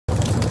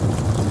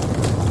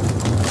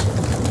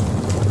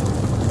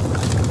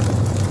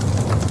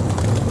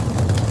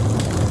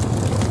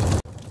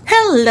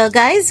Hello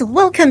guys,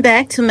 welcome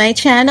back to my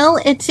channel.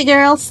 It's your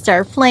girl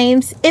Star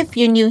Flames. If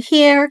you're new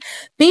here,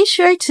 be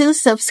sure to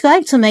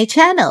subscribe to my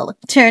channel,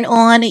 turn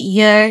on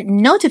your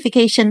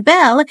notification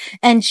bell,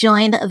 and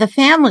join the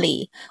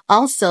family.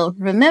 Also,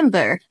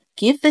 remember,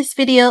 give this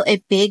video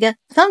a big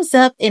thumbs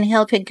up and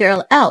help your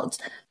girl out.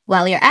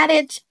 While you're at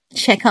it,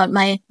 check out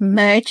my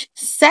merch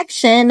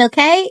section,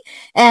 okay?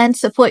 And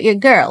support your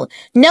girl.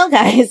 Now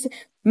guys,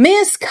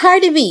 Miss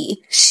CardiB,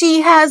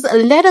 she has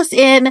let us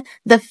in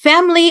the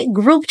family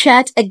group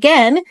chat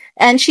again,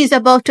 and she's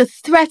about to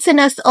threaten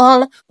us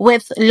all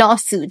with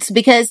lawsuits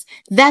because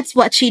that's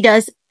what she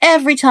does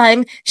every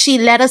time she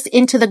let us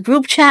into the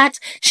group chat.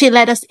 She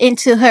let us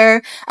into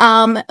her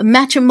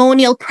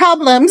matrimonial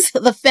problems,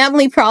 the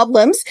family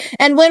problems,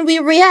 and when we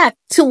react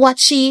to what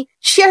she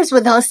shares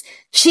with us,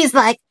 she's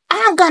like,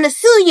 I'm gonna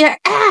sue your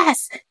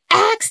ass.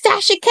 Ask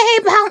Tasha K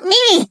about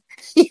me.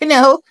 You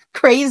know,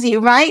 crazy,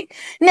 right?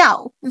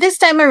 Now, this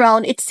time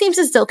around, it seems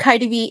as though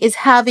CardiB is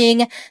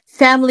having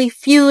family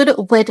feud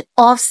with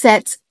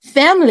Offset's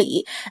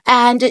family.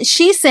 And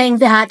she's saying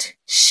that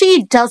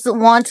she doesn't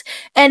want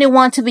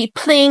anyone to be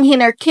playing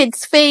in her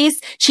kid's face.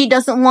 She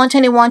doesn't want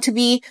anyone to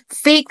be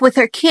fake with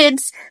her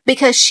kids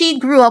because she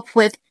grew up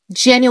with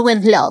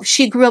genuine love.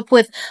 She grew up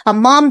with a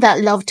mom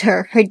that loved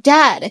her, her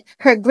dad,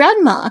 her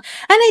grandma. And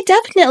I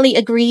definitely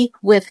agree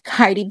with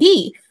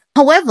CardiB.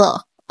 However,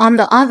 on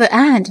the other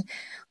hand,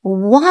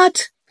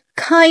 what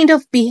kind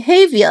of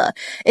behavior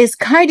is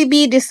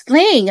CardiB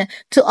displaying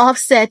to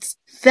Offset's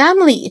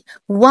family?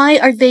 Why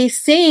are they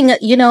saying,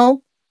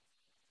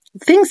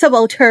 things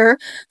about her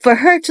for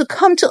her to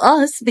come to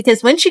us?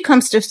 Because when she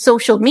comes to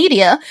social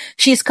media,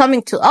 she's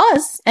coming to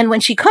us. And when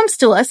she comes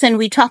to us and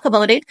we talk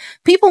about it,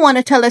 people want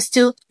to tell us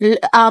to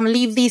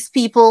leave these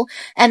people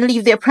and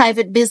leave their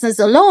private business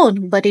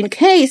alone. But in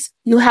case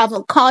you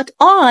haven't caught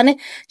on,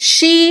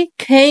 she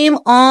came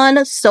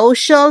on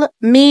social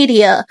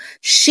media.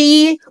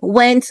 She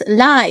went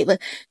live.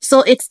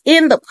 So it's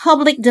in the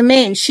public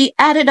domain. She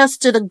added us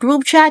to the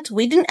group chat.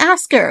 We didn't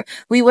ask her.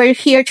 We were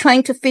here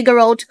trying to figure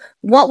out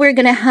what we're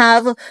going to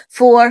have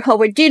for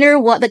our dinner,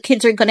 what the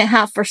kids are going to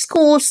have for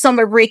school.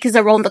 Summer break is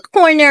around the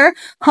corner.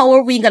 How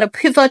are we going to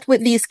pivot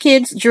with these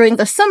kids during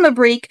the summer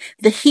break,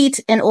 the heat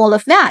and all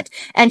of that?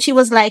 And she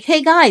was like,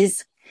 hey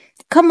guys,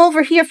 come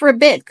over here for a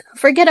bit.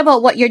 Forget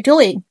about what you're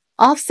doing.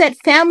 Offset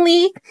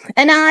family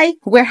and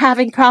we're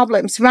having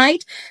problems,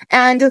 right?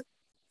 And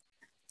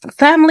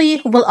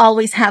family will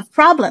always have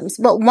problems.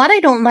 But what I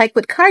don't like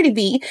with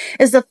CardiB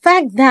is the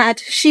fact that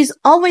she's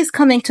always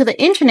coming to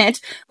the internet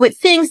with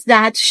things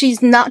that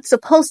she's not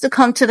supposed to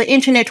come to the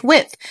internet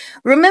with.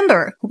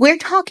 Remember, we're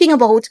talking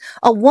about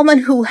a woman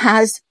who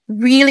has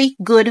really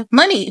good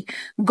money.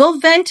 Go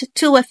vent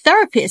to a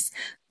therapist.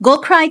 Go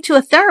cry to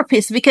a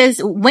therapist, because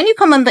when you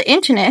come on the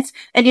internet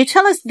and you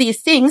tell us these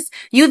things,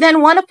 you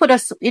then want to put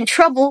us in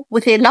trouble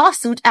with a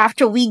lawsuit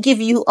after we give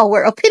you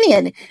our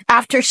opinion,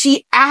 after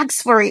she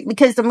asks for it.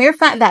 Because the mere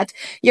fact that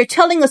you're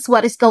telling us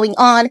what is going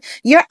on,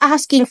 you're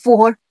asking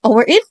for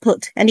our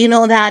input. And you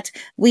know that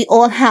we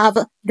all have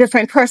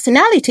different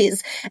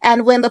personalities.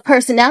 And when the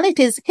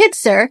personalities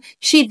hits her,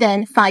 she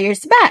then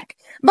fires back.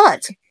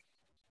 But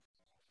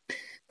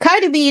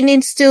CardiB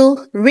needs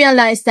to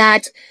realize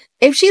that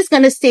if she's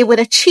going to stay with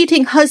a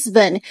cheating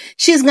husband,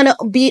 she's going to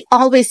be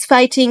always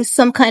fighting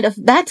some kind of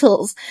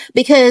battles,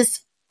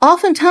 because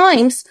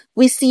oftentimes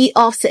we see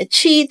Offset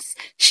cheats,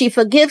 she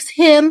forgives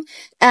him,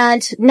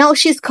 and now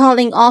she's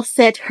calling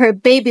Offset her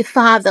baby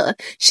father.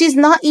 She's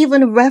not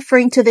even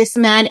referring to this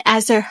man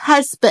as her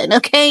husband,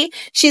 okay?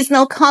 She's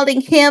now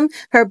calling him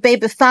her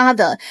baby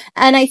father.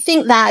 And I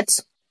think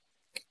that's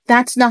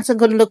not a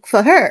good look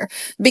for her,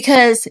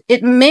 because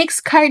it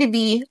makes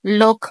CardiB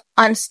look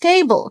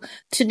unstable.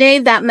 Today,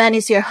 that man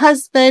is your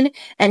husband,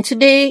 and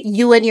today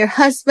you and your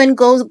husband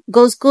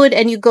goes good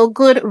and you go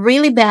good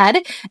really bad.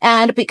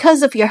 And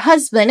because of your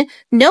husband,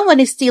 no one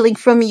is stealing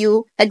from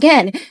you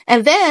again.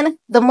 And then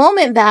the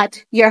moment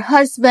that your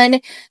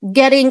husband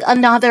getting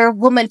another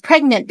woman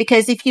pregnant,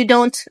 because if you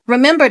don't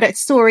remember that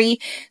story,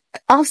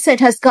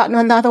 Offset has gotten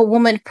another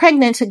woman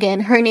pregnant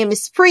again. Her name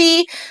is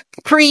Pre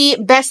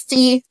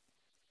Bestie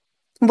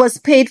was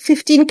paid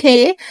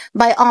 $15K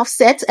by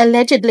Offset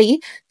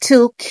allegedly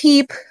to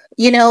keep,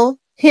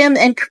 him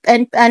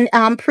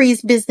and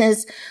Pre's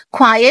business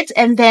quiet.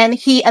 And then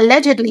he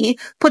allegedly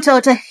put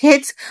out a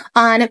hit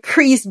on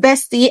Pre's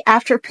bestie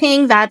after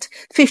paying that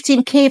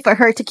 $15K for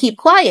her to keep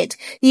quiet.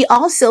 He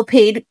also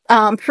paid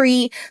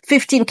Pre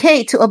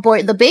 $15K to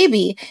abort the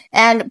baby.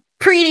 And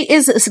Pre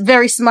is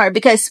very smart,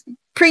 because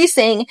Pre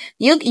saying,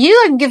 you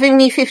are giving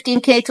me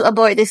 $15K to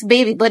abort this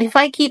baby, but if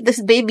I keep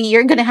this baby,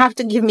 you're going to have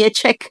to give me a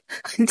check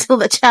until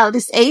the child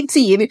is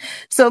 18.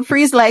 So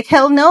Pre's like,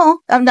 hell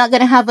no, I'm not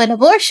going to have an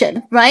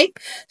abortion, right?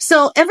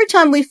 So every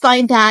time we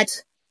find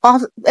that,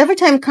 every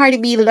time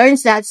CardiB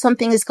learns that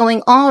something is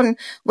going on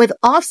with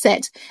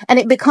Offset and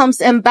it becomes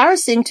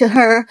embarrassing to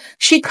her,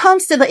 she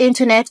comes to the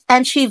internet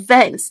and she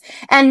vents.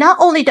 And not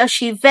only does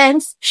she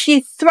vent,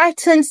 she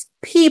threatens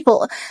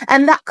people.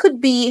 And that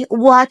could be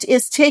what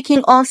is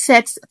taking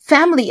Offset's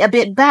family a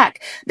bit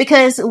back.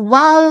 Because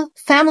while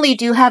family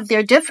do have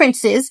their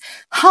differences,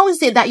 how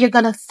is it that you're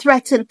going to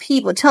threaten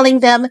people, telling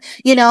them,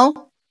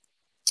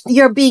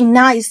 you're being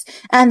nice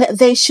and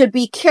they should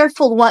be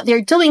careful what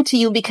they're doing to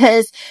you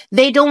because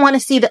they don't want to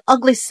see the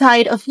ugly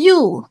side of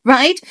you,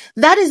 right?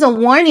 That is a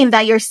warning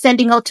that you're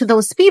sending out to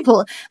those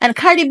people. And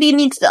Cardi B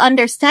needs to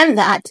understand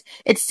that.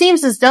 It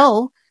seems as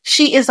though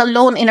she is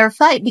alone in her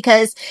fight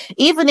because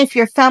even if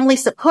your family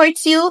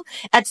supports you,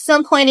 at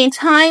some point in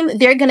time,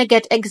 they're going to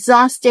get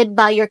exhausted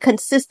by your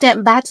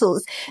consistent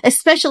battles,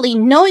 especially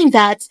knowing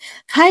that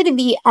Cardi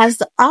B has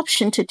the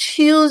option to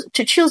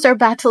choose her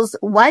battles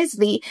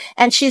wisely,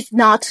 and she's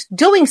not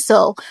doing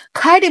so.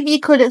 Cardi B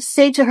could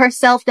say to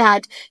herself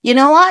that, you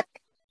know what?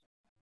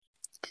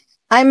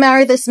 I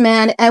married this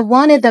man. I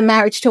wanted the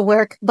marriage to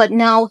work, but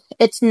now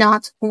it's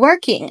not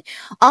working.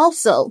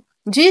 Also,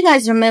 do you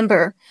guys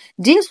remember?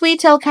 Didn't we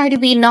tell Cardi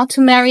B not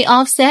to marry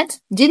Offset?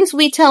 Didn't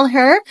we tell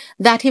her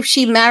that if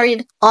she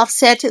married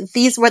Offset,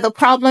 these were the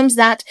problems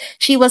that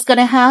she was going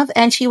to have?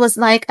 And she was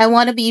like, I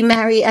want to be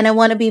married and I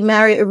want to be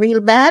married real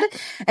bad.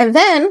 And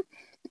then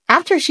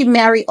after she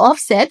married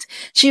Offset,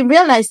 she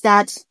realized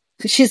that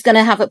she's going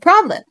to have a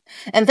problem.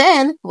 And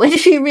then when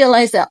she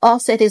realized that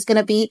Offset is going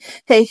to be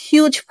a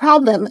huge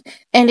problem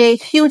and a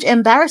huge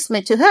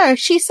embarrassment to her,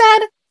 she said,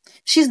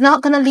 she's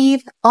not going to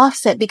leave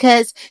Offset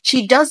because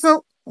she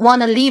doesn't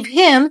want to leave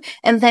him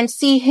and then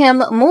see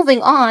him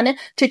moving on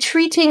to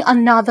treating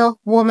another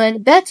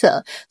woman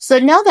better. So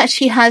now that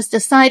she has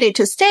decided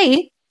to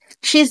stay,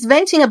 she's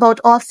venting about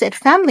Offset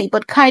family,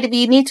 but Cardi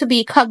B need to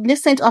be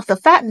cognizant of the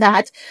fact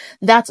that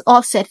that's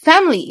Offset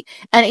family.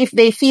 And if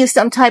they feel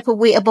some type of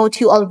way about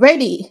you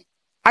already,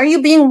 are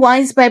you being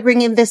wise by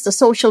bringing this to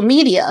social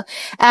media?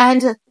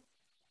 And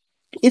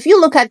if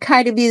you look at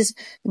Cardi B's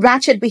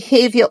ratchet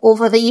behavior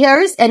over the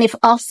years, and if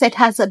Offset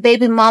has a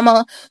baby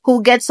mama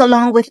who gets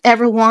along with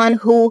everyone,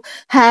 who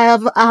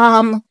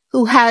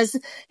has,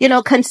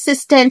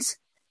 consistent,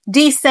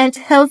 decent,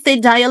 healthy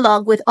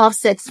dialogue with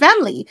Offset's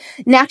family,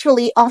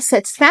 naturally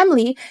Offset's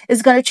family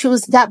is going to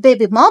choose that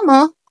baby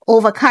mama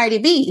over Cardi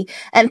B.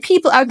 And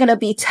people are going to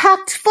be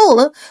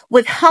tactful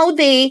with how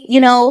they,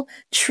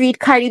 treat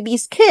Cardi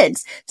B's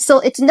kids. So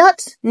it's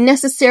not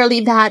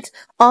necessarily that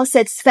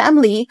Offset's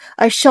family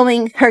are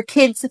showing her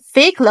kids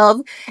fake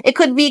love. It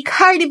could be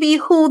Cardi B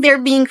who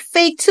they're being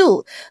fake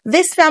to.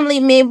 This family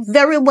may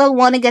very well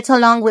want to get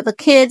along with the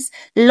kids,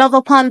 love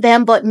upon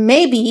them, but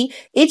maybe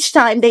each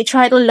time they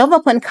try to love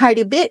upon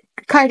Cardi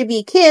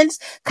B kids,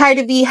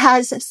 Cardi B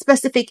has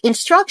specific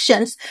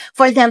instructions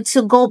for them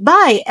to go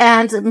by,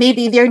 and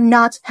maybe they're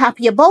not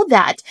happy about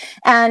that.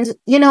 And,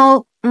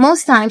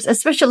 most times,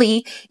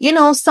 especially,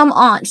 some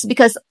aunts,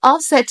 because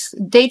Offset,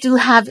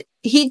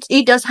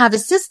 he does have a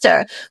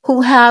sister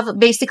who have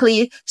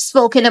basically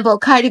spoken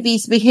about Cardi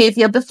B's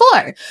behavior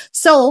before.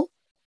 So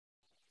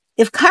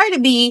if Cardi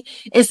B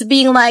is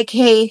being like,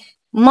 hey,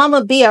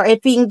 Mama Bear,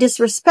 it being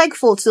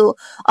disrespectful to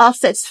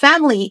Offset's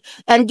family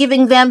and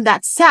giving them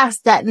that sass,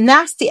 that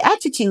nasty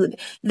attitude,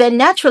 then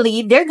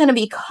naturally they're going to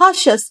be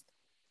cautious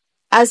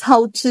as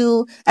how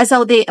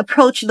they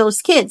approach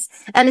those kids.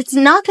 And it's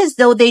not as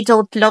though they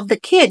don't love the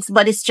kids,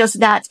 but it's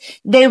just that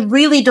they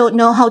really don't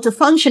know how to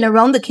function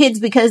around the kids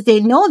because they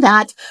know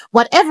that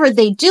whatever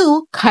they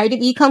do, Cardi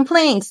B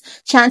complains.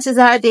 Chances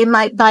are they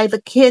might buy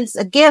the kids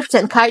a gift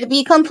and Cardi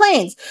B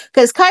complains,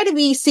 because Cardi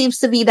B seems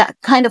to be that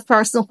kind of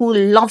person who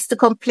loves to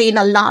complain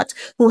a lot,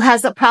 who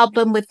has a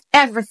problem with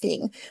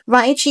everything,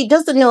 right? She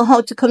doesn't know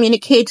how to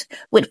communicate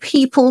with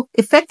people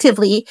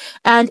effectively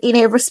and in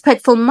a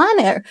respectful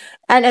manner.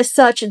 And as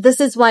such, this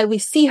is why we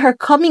see her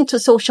coming to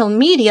social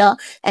media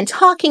and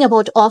talking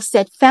about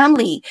Offset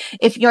family.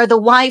 If you're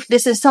the wife,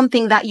 this is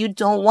something that you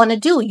don't want to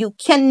do. You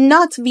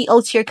cannot be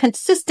out here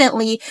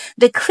consistently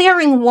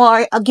declaring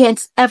war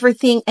against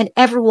everything and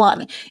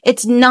everyone.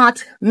 It's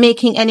not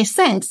making any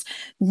sense.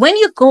 When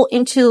you go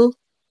into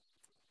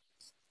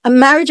a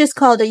marriage is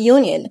called a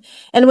union.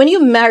 And when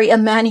you marry a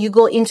man, you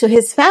go into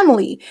his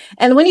family.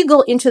 And when you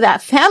go into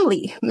that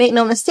family, make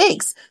no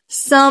mistakes,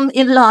 some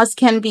in-laws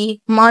can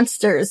be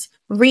monsters,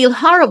 real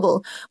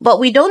horrible. But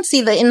we don't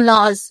see the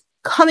in-laws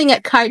coming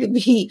at Cardi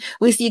B.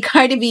 We see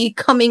Cardi B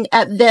coming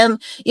at them,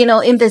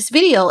 in this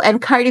video. And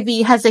Cardi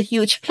B has a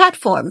huge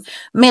platform,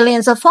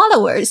 millions of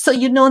followers. So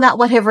you know that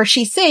whatever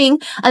she's saying,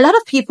 a lot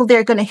of people,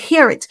 they're going to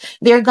hear it.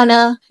 They're going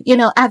to,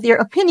 add their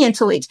opinion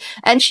to it.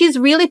 And she's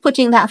really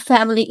putting that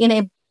family in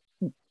a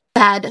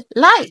bad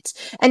light.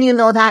 And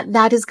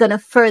that is going to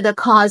further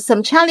cause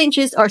some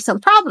challenges or some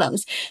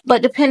problems.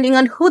 But depending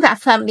on who that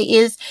family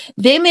is,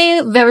 they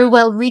may very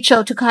well reach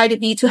out to Cardi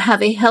B to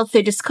have a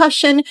healthy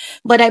discussion.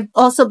 But I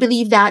also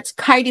believe that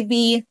Cardi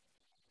B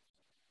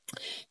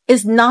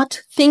is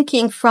not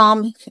thinking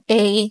from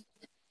a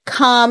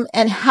calm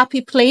and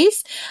happy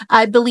place.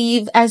 I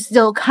believe as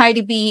though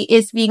Cardi B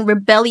is being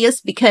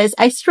rebellious, because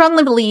I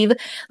strongly believe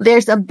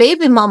there's a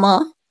baby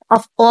mama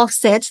of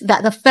Offset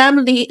that the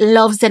family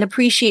loves and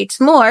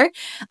appreciates more.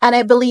 And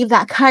I believe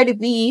that Cardi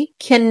B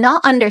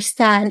cannot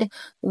understand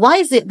why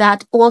is it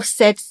that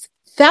Offset's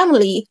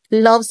family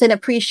loves and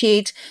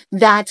appreciates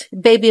that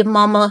baby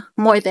mama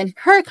more than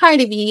her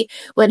Cardi B,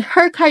 when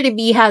her Cardi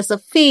B has the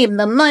fame,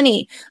 the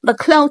money, the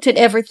clout and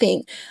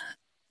everything.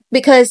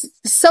 Because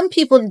some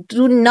people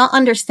do not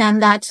understand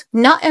that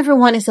not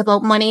everyone is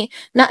about money,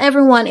 not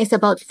everyone is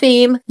about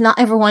fame, not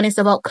everyone is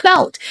about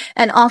clout.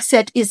 And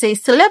Offset is a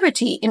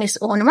celebrity in his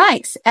own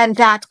rights, and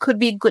that could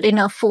be good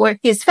enough for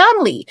his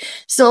family.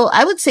 So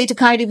I would say to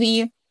Cardi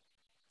B,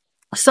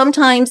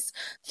 sometimes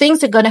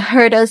things are going to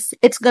hurt us.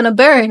 It's going to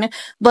burn,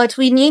 but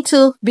we need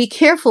to be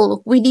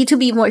careful. We need to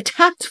be more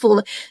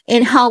tactful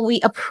in how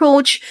we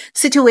approach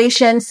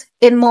situations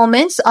in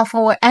moments of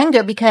our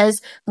anger,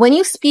 because when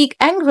you speak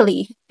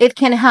angrily, it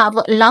can have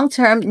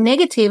long-term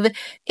negative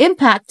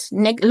impact,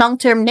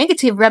 long-term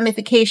negative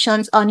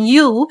ramifications on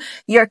you,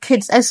 your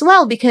kids as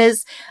well.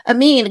 Because, I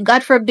mean,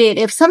 God forbid,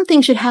 if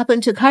something should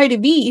happen to Cardi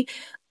B,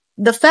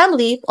 the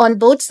family on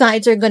both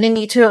sides are going to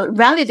need to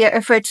rally their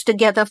efforts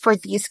together for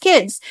these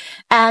kids.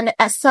 And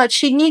as such,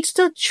 she needs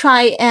to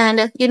try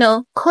and,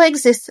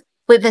 coexist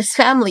with this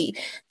family.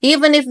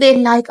 Even if they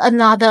like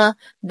another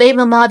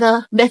baby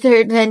mother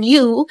better than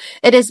you,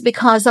 it is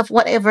because of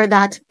whatever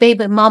that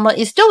baby mama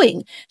is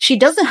doing. She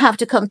doesn't have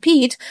to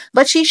compete,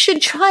 but she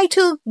should try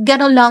to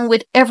get along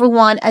with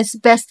everyone as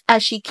best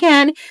as she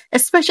can,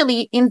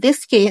 especially in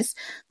this case,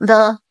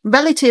 the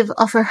relative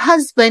of her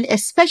husband,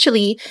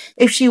 especially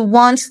if she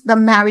wants the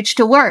marriage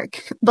to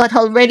work. But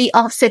already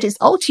Offset is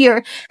out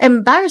here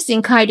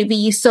embarrassing Cardi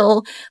B.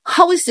 So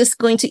how is this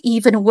going to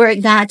even work,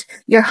 that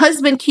your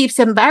husband keeps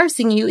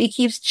embarrassing you? He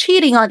keeps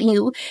cheating on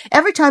you.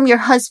 Every time your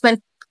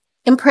husband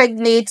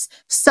impregnates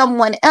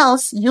someone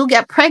else, you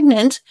get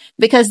pregnant,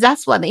 because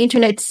that's what the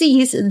internet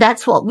sees.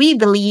 That's what we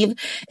believe.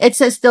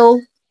 It's as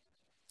though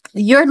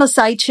you're the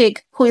side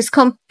chick who is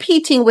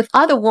competing with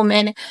other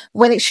women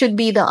when it should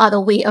be the other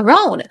way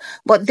around.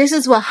 But this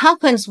is what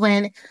happens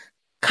when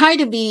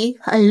Cardi B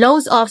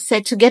allows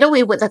Offset to get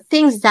away with the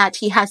things that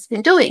he has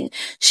been doing.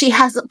 She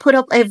has put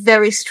up a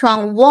very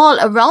strong wall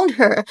around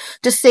her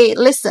to say,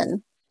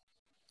 listen,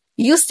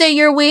 you stay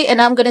your way and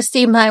I'm going to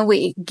stay my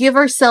way. Give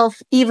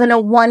herself even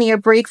a 1-year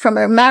break from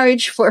her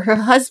marriage for her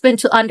husband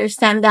to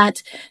understand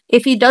that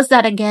if he does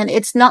that again,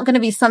 it's not going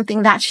to be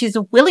something that she's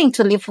willing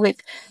to live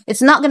with.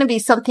 It's not going to be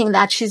something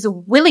that she's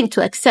willing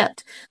to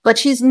accept. But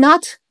she's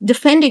not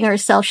defending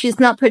herself. She's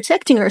not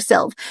protecting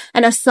herself.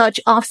 And as such,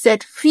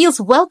 Offset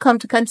feels welcome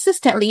to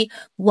consistently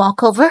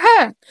walk over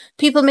her.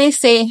 People may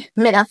say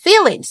men have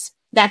feelings.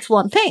 That's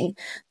one thing.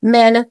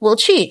 Men will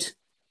cheat.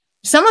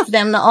 Some of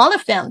them, not all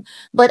of them.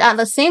 But at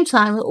the same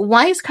time,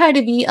 why is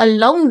Cardi B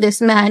allowing this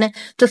man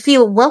to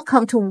feel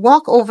welcome to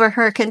walk over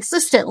her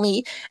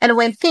consistently? And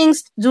when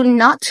things do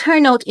not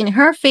turn out in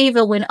her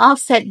favor, when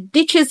Offset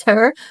ditches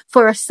her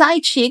for a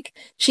side chick,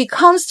 she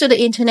comes to the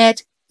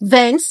internet,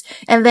 vents,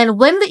 and then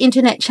when the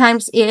internet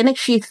chimes in,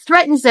 she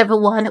threatens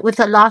everyone with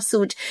a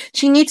lawsuit.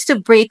 She needs to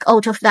break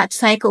out of that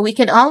cycle. We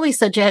can always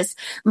suggest,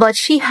 but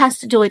she has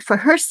to do it for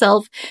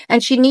herself,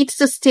 and she needs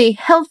to stay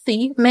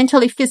healthy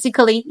mentally,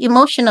 physically,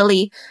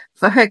 emotionally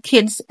for her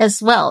kids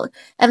as well.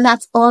 And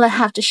that's all I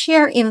have to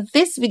share in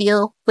this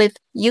video with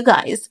you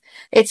guys.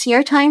 It's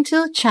your time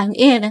to chime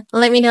in.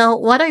 Let me know,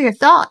 what are your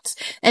thoughts?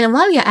 And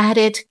while you're at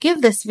it,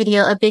 give this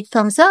video a big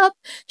thumbs up,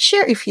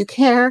 share if you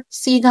care.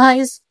 See you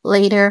guys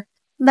later.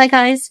 Bye,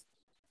 guys.